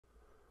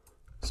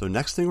So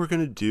next thing we're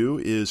going to do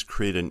is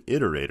create an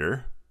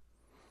iterator.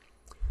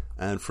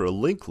 And for a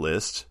linked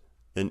list,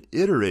 an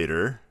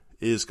iterator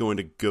is going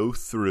to go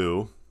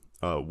through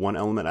one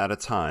element at a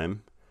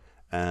time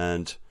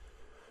and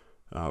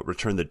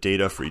return the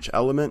data for each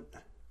element.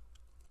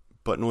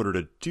 But in order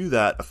to do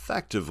that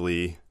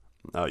effectively,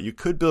 you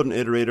could build an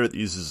iterator that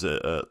uses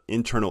an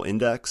internal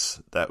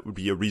index. That would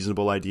be a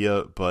reasonable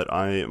idea, but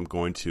I am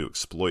going to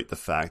exploit the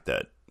fact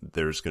that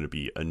there's going to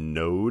be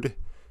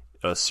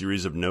a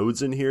series of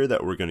nodes in here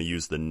that we're going to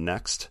use the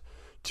next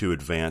to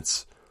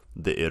advance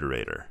the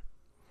iterator.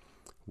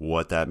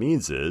 What that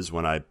means is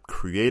when I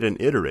create an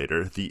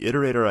iterator, the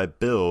iterator I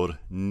build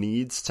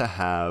needs to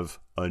have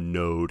a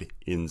node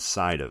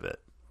inside of it.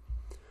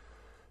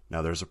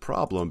 Now there's a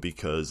problem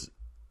because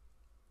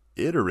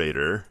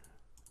iterator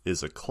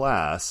is a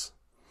class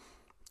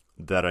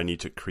that I need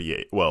to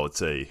create. Well,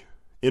 it's a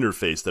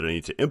interface that I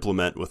need to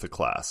implement with a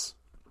class.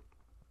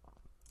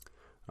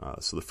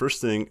 So the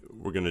first thing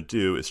we're going to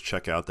do is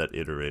check out that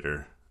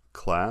iterator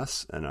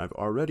class, and I've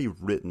already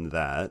written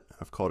that.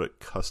 I've called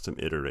it custom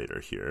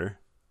iterator here.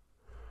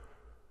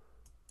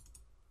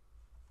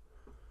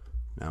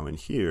 Now in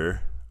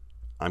here,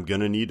 I'm going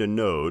to need a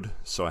node,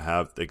 so I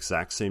have the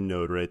exact same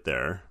node right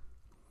there.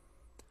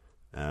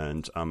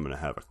 And I'm going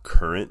to have a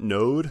current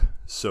node.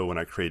 So when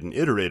I create an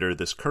iterator,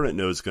 this current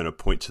node is going to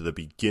point to the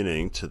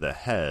beginning, to the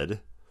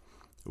head,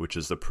 which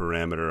is the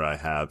parameter I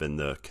have in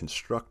the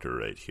constructor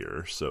right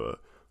here. So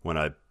when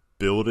I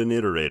build an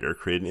iterator,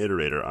 create an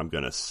iterator, I'm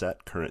going to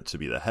set current to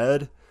be the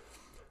head.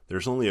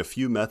 There's only a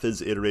few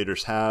methods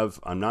iterators have.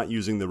 I'm not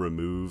using the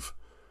remove,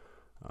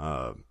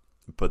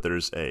 but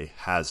there's a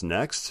has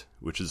next,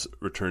 which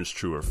returns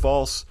true or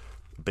false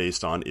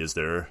based on is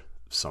there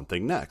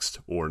something next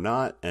or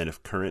not, and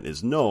if current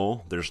is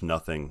null, there's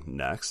nothing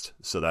next.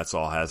 So that's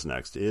all has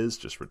next is,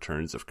 just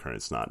returns if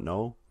current's not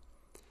null.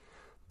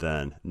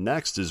 Then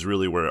next is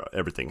really where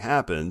everything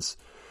happens.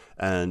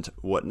 And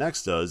what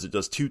next does, it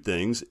does two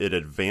things. It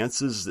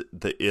advances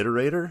the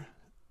iterator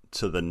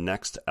to the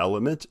next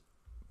element,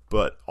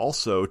 but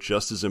also,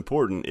 just as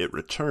important, it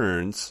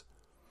returns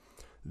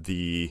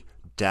the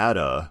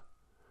data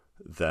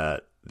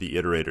that the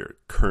iterator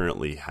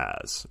currently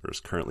has or is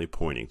currently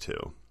pointing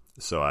to.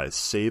 So I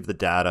save the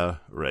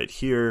data right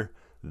here,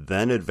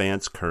 then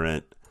advance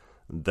current,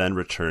 then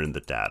return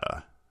the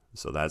data.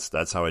 So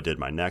that's how I did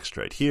my next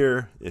right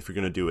here. If you're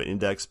going to do an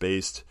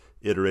index-based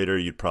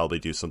iterator, you'd probably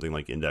do something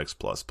like index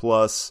plus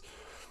plus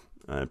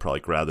and probably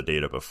grab the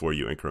data before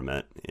you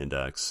increment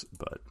index.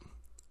 But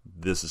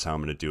this is how I'm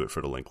going to do it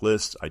for the linked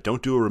list. I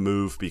don't do a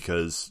remove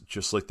because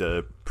just like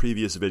the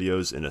previous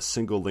videos, in a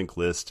single linked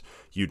list,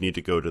 you'd need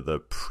to go to the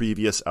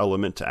previous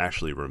element to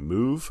actually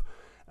remove.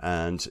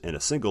 And in a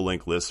single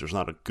linked list, there's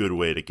not a good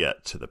way to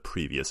get to the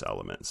previous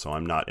element. So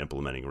I'm not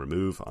implementing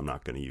remove. I'm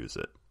not going to use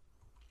it.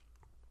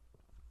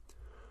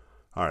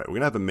 All right, we're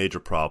going to have a major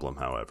problem,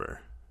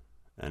 however,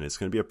 and it's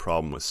going to be a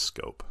problem with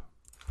scope.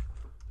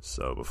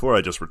 So before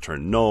I just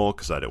returned null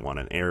because I didn't want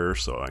an error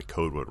so my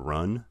code would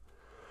run.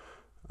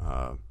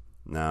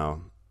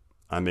 Now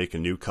I make a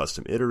new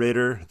custom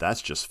iterator.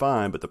 That's just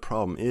fine, but the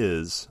problem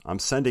is I'm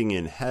sending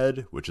in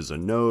head, which is a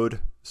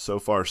node. So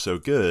far, so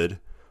good.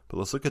 But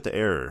let's look at the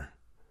error.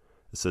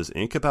 It says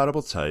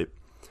incompatible type.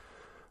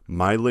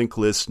 My linked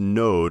list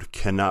node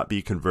cannot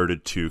be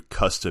converted to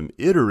custom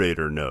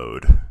iterator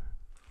node.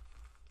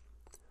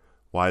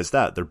 Why is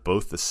that? They're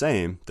both the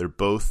same. They're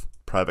both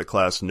private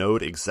class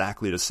node,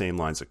 exactly the same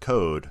lines of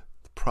code.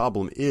 The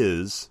problem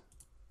is,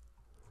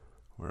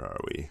 where are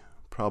we?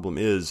 Problem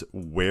is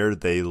where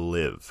they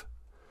live.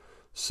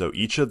 So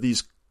each of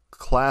these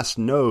class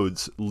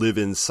nodes live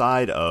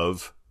inside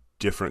of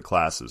different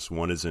classes.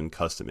 One is in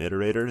custom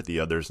iterator, the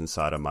other is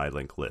inside of my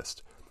linked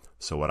list.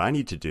 So what I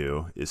need to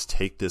do is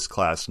take this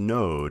class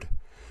node,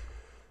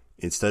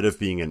 instead of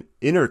being an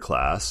inner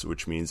class,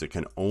 which means it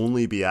can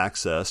only be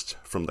accessed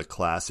from the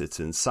class it's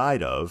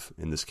inside of,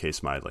 in this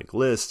case my linked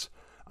list,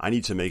 I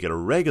need to make it a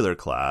regular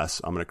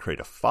class. I'm going to create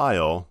a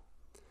file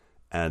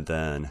and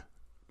then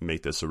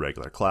make this a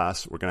regular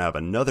class. We're going to have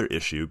another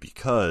issue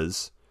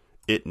because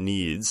it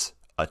needs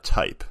a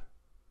type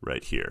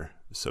right here.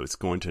 So it's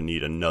going to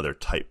need another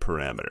type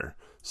parameter.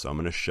 So I'm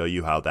going to show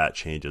you how that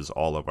changes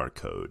all of our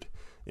code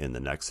in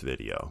the next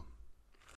video.